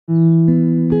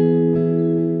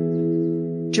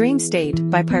Dream State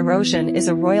by Pyrosion is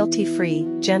a royalty-free,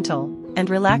 gentle, and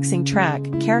relaxing track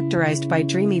characterized by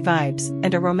dreamy vibes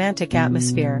and a romantic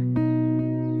atmosphere.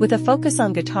 With a focus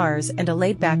on guitars and a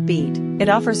laid-back beat, it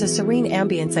offers a serene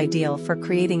ambience ideal for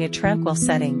creating a tranquil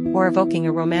setting or evoking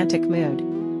a romantic mood.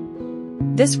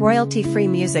 This royalty-free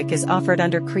music is offered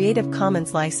under Creative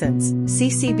Commons license,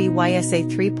 CC BY-SA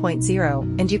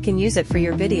 3.0, and you can use it for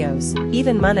your videos,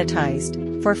 even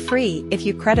monetized, for free if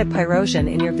you credit Pyrosion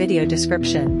in your video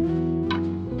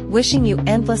description. Wishing you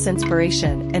endless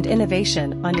inspiration and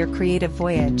innovation on your creative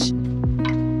voyage.